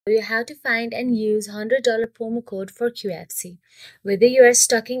You have to find and use $100 promo code for QFC. Whether you are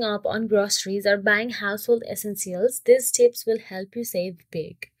stocking up on groceries or buying household essentials, these tips will help you save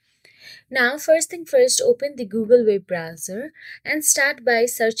big. Now, first thing first, open the Google web browser and start by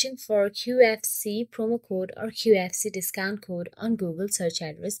searching for QFC promo code or QFC discount code on Google search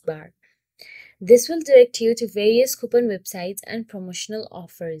address bar. This will direct you to various coupon websites and promotional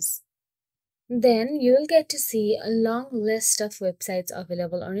offers. Then you will get to see a long list of websites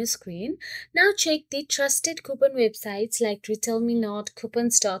available on your screen. Now check the trusted coupon websites like RetailMe,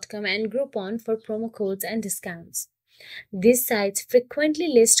 Coupons.com and Groupon for promo codes and discounts. These sites frequently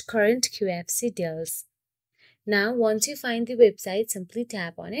list current QFC deals. Now once you find the website, simply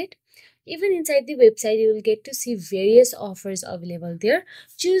tap on it. Even inside the website, you will get to see various offers available there.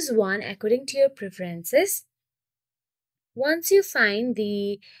 Choose one according to your preferences. Once you find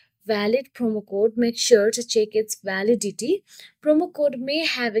the valid promo code, make sure to check its validity. Promo code may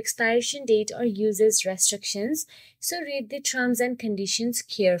have expiration date or usage restrictions, so read the terms and conditions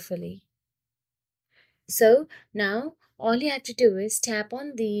carefully. So now all you have to do is tap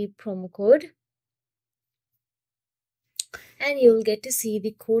on the promo code and you'll get to see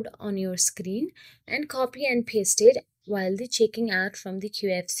the code on your screen and copy and paste it while the checking out from the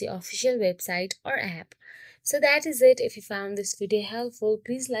QFC official website or app. So that is it. If you found this video helpful,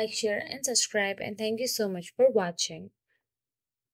 please like, share and subscribe, and thank you so much for watching.